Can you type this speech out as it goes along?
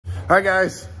Hi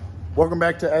guys, welcome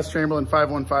back to S Chamberlain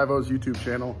 5150's YouTube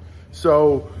channel.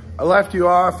 So I left you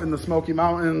off in the Smoky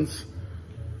Mountains.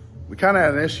 We kind of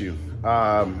had an issue.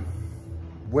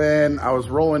 When I was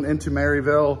rolling into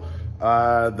Maryville,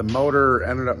 the motor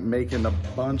ended up making a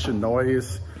bunch of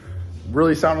noise.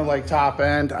 Really sounded like top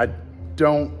end. I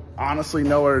don't honestly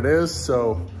know what it is.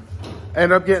 So I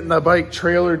ended up getting the bike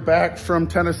trailered back from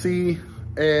Tennessee,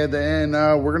 and then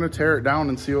we're gonna tear it down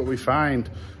and see what we find.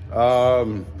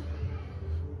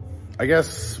 I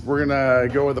guess we're gonna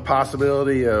go with the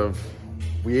possibility of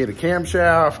we ate a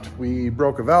camshaft, we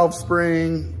broke a valve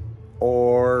spring,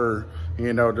 or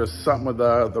you know, just something with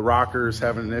the rockers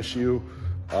having an issue.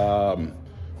 But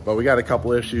we got a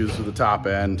couple issues with the top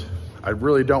end. I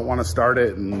really don't want to start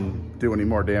it and do any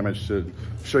more damage to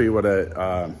show you what it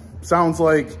sounds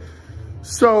like.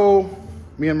 So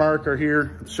me and Mark are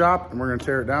here at the shop and we're gonna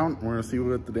tear it down and we're gonna see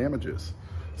what the damage is.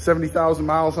 70,000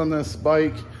 miles on this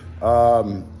bike.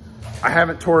 I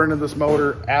haven't tore into this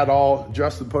motor at all,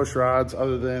 just the push rods,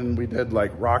 other than we did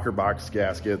like rocker box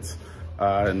gaskets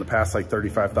in the past like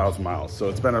 35,000 miles. So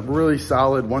it's been a really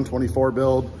solid 124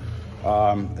 build.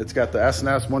 It's got the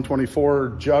S&S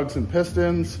 124 jugs and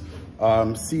pistons,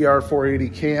 CR 480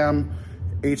 cam,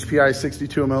 HPI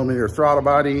 62 millimeter throttle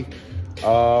body.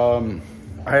 I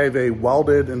have a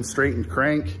welded and straightened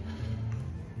crank.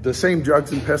 The same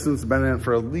jugs and pistons have been in it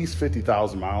for at least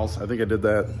 50,000 miles. I think I did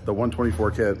that, the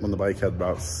 124 kit, when the bike had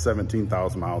about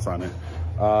 17,000 miles on it.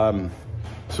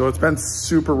 So it's been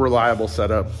super reliable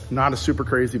setup, not a super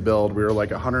crazy build. We were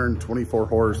like 124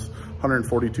 horse,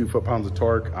 142 foot-pounds of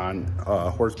torque on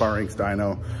horsepower Inc.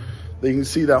 dyno. You can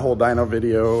see that whole dyno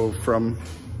video from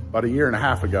about 1.5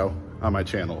 years ago on my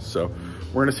channel. So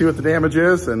we're gonna see what the damage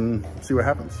is and see what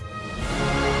happens.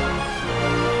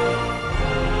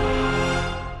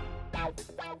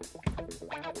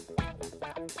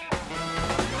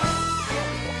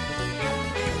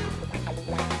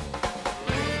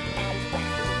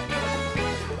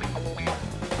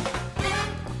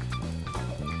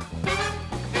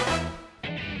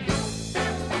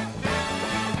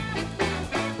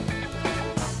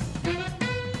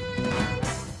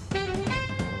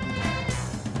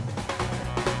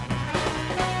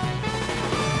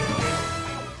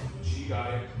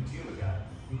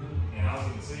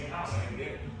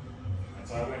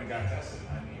 So I went and got tested.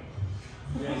 I mean,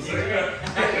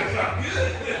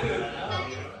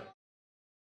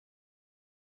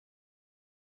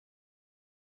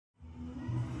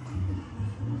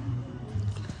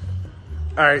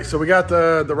 All right, so we got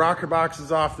the rocker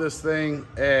boxes off this thing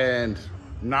and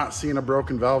not seeing a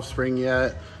broken valve spring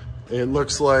yet. It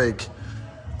looks like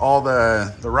all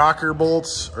the rocker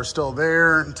bolts are still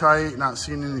there and tight, not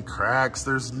seeing any cracks.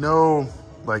 There's no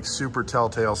like super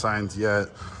telltale signs yet.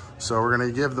 So we're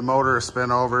gonna give the motor a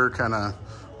spin over, kind of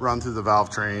run through the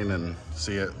valve train and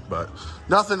see it, but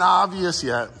nothing obvious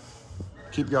yet.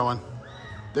 Keep going,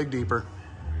 dig deeper.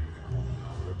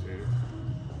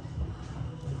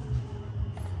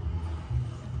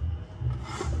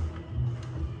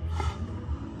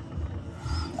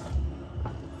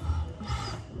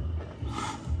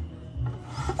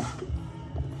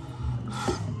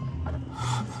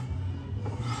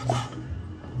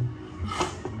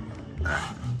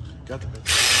 Got the bit.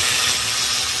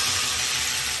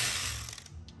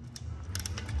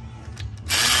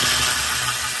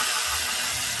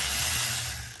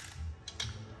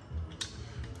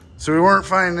 So we weren't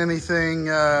finding anything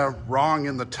wrong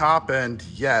in the top end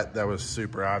yet. That was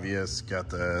super obvious. Got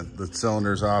the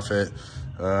cylinders off it.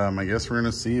 I guess we're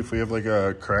gonna see if we have like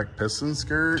a cracked piston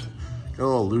skirt. Got a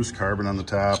little loose carbon on the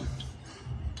top.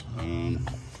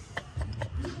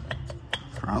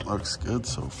 Front looks good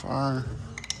so far.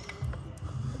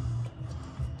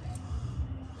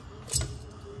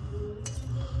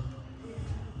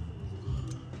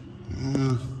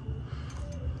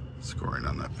 Scoring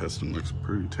on that piston looks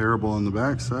pretty terrible on the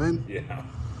backside. yeah.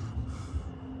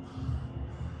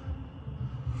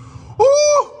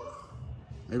 Ooh!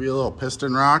 Maybe a little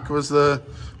piston rock was the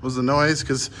noise,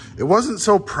 because it wasn't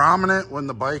so prominent when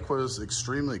the bike was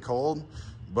extremely cold,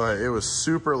 but it was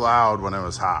super loud when it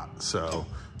was hot. So,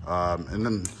 and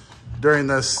then during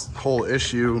this whole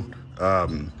issue,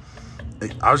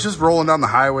 I was just rolling down the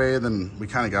highway, and then we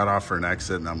kind of got off for an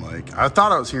exit, and I'm like, I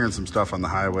thought I was hearing some stuff on the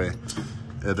highway,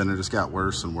 and then it just got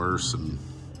worse and worse, and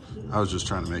I was just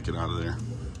trying to make it out of there.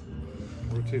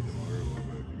 Rotate the motor a little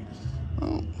bit.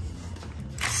 Oh.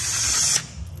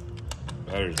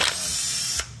 Battery's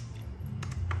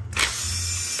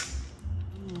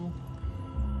on.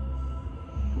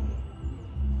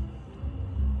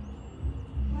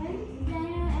 When's Dino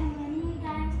and when are you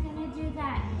guys gonna do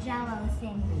that Jello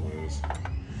thing?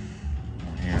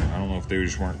 if they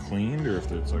just weren't cleaned or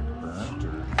if it's like burnt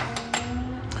or.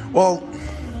 Well,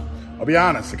 I'll be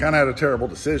honest, I kind of had a terrible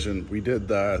decision. We did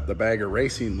the Bagger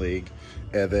Racing League,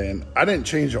 and then I didn't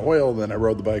change the oil, then I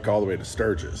rode the bike all the way to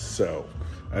Sturgis. So,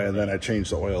 and then I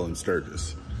changed the oil in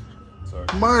Sturgis. So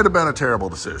might have been a terrible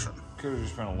decision. Could have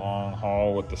just been a long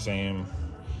haul with the same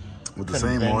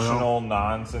conventional oil.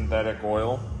 Non-synthetic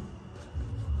oil.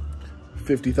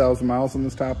 50,000 miles on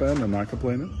this top end, I'm not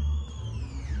complaining.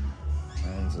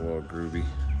 Sounds a little groovy.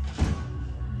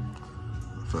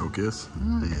 Focus.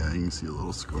 Oh, yeah, you can see a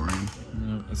little scoring.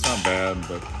 Yeah, it's not bad,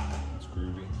 but it's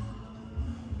groovy.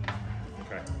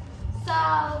 Okay.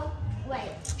 So,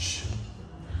 wait. Shh.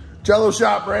 Jello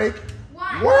shot break.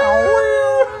 1.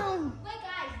 Wow. Wait,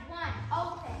 guys. 1.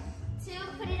 Open. 2.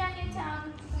 Put it on your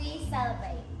tongue. 3.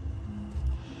 Celebrate.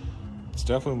 It's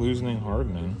definitely loosening,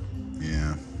 hardening.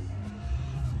 Yeah.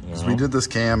 So we did this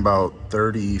cam about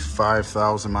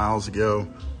 35,000 miles ago,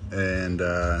 and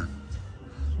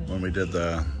when we did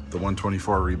the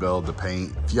 124 rebuild, the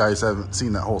paint. If you guys haven't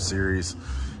seen that whole series,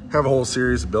 have a whole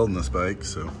series of building this bike.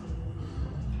 So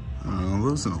I'm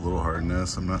losing a little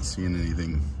hardness. I'm not seeing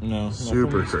anything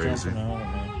super crazy. So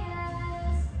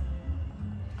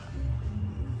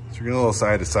we're getting a little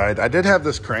side to side. I did have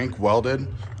this crank welded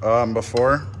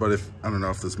before, but I don't know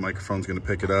if this microphone's gonna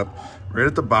pick it up. Right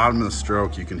at the bottom of the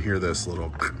stroke, you can hear this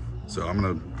little, so I'm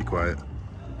gonna be quiet.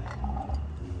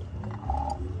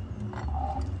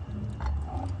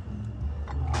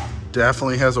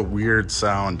 Definitely has a weird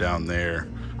sound down there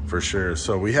for sure.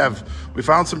 So we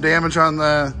found some damage on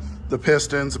the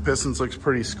pistons. The pistons looks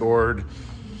pretty scored.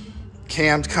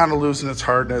 Cam's kind of losing its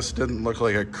hardness. Didn't look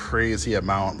like a crazy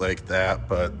amount like that,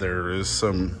 but there is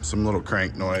some little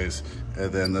crank noise.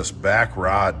 And then this back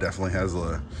rod definitely has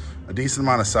a decent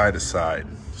amount of side to side.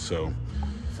 So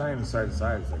it's not even side to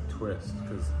side, it's like twist.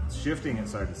 Because shifting it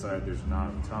side to side, there's not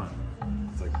a ton.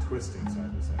 It's like twisting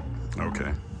side to side.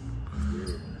 Okay.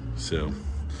 So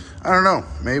I don't know.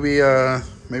 Maybe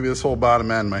this whole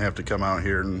bottom end might have to come out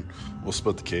here and we'll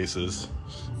split the cases.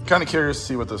 Kind of curious to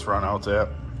see what this run out's at.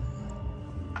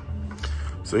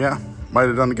 So yeah, might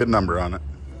have done a good number on it.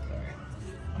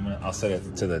 I'll set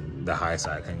it to the high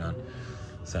side. Hang on.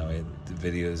 So that way the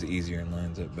video is easier and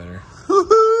lines up better.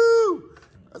 Woohoo!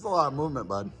 That's a lot of movement,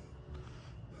 bud.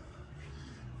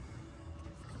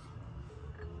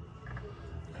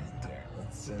 Right there.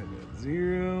 Let's set it at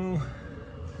 0.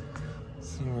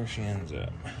 See where she ends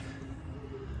up.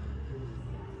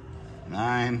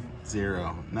 9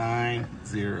 0 9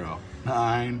 0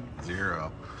 9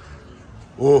 0.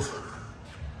 Oof.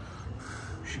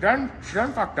 She done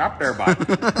fucked up there, bud.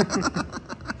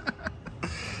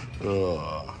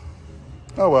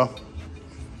 Oh well.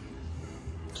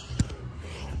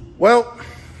 Well,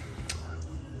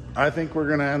 I think we're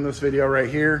gonna end this video right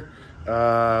here.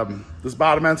 This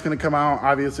bottom end's gonna come out.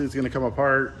 Obviously, it's gonna come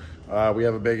apart. We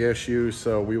have a big issue,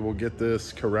 so we will get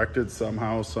this corrected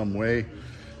somehow, some way.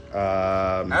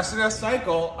 S&S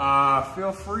Cycle,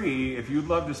 feel free, if you'd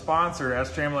love to sponsor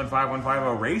S. Chamberlain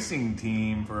 5150 Racing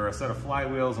Team for a set of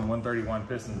flywheels and 131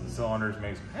 pistons and cylinders,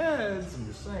 make some heads, I'm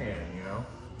just saying, you know.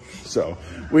 So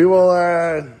we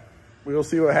will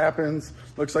see what happens.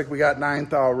 Looks like we got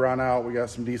 9th thou run out. We got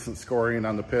some decent scoring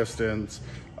on the pistons.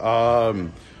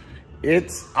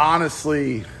 It's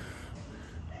honestly,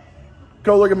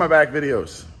 go look at my back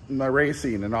videos, my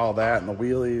racing and all that, and the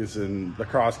wheelies and the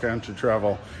cross country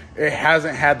travel. It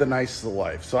hasn't had the nicest of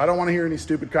life. So I don't want to hear any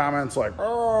stupid comments like,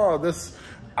 oh, this,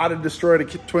 I'd have destroyed a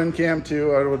twin cam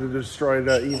 2. I would have destroyed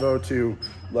a Evo 2.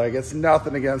 Like, it's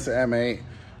nothing against the M8.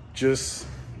 Just,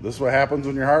 this is what happens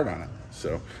when you're hard on it.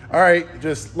 So, all right,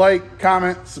 just like,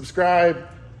 comment, subscribe,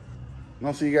 and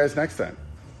I'll see you guys next time.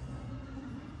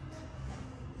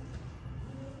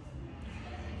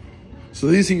 So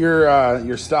these are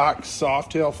your stock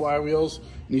soft tail flywheels.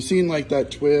 And you've seen like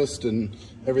that twist and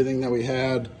everything that we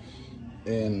had.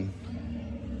 And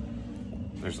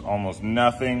there's almost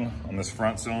nothing on this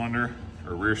front cylinder,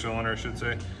 or rear cylinder, I should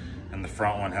say. And the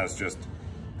front one has just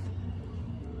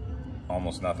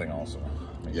almost nothing also.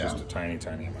 Like just a tiny,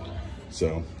 tiny amount.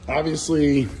 So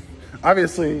obviously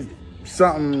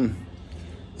something's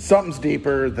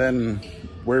deeper than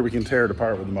where we can tear it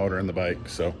apart with the motor and the bike.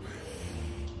 So,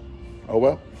 oh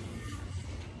well.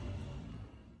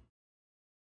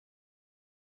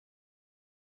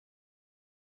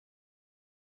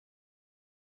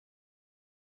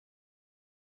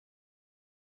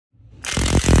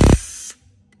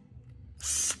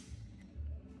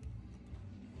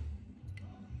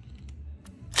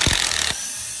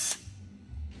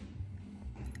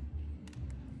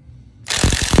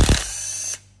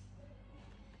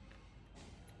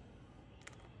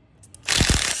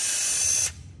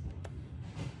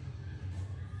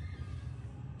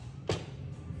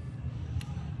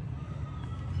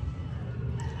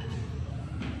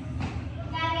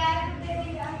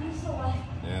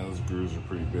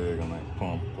 on that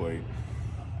pump plate.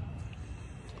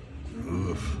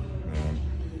 Oof. Yeah.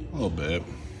 A little bit.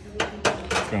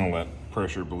 It's gonna let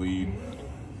pressure bleed.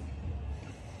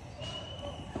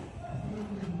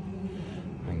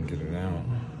 I can get it out.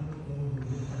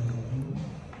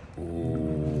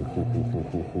 Ooh.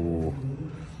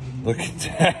 Look at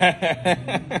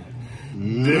that.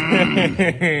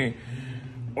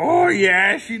 Oh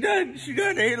yeah, she done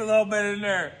ate a little bit in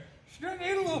there. She done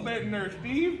ate a little bit in there,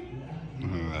 Steve.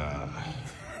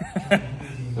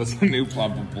 That's a new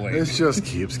plumper plate. It just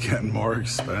keeps getting more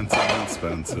expensive and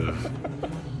expensive.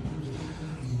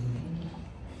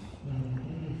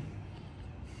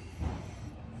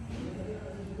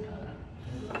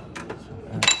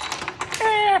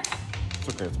 It's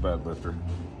okay, it's a bad lifter.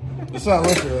 It's not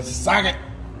lifter, it's a socket.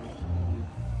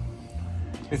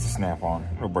 It's a snap-on.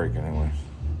 It'll break anyways.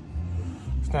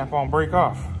 Snap-on, break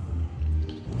off.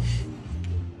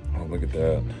 Oh, look at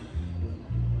that.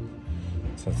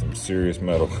 It's had some serious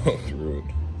metal go through it.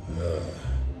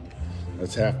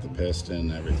 That's half the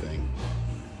piston and everything.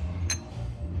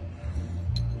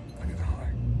 Look at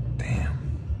that. Damn.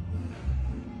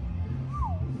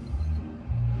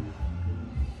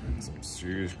 Some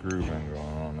serious grooving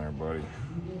going on there, buddy.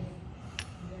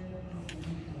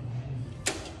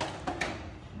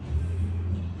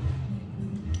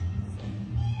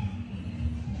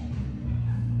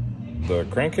 The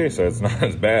crankcase side's not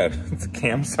as bad. It's the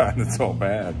cam side that's all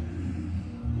bad.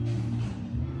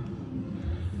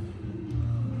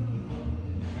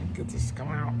 Get this, come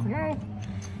out, come on.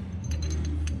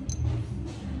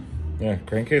 Yeah,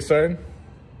 crankcase side,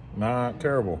 not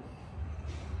terrible.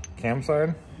 Cam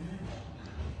side,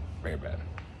 very bad.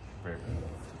 Very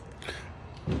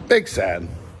bad. Big sad.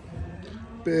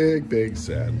 Big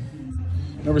sad.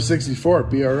 Number 64,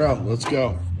 BRL. Let's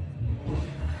go.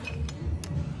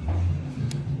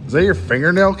 Is that your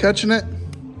fingernail catching it?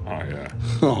 Oh, yeah.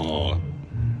 Oh.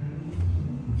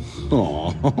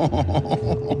 Oh.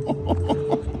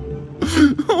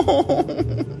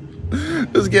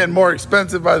 This is getting more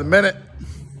expensive by the minute.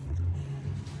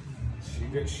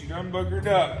 She done boogered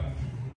up.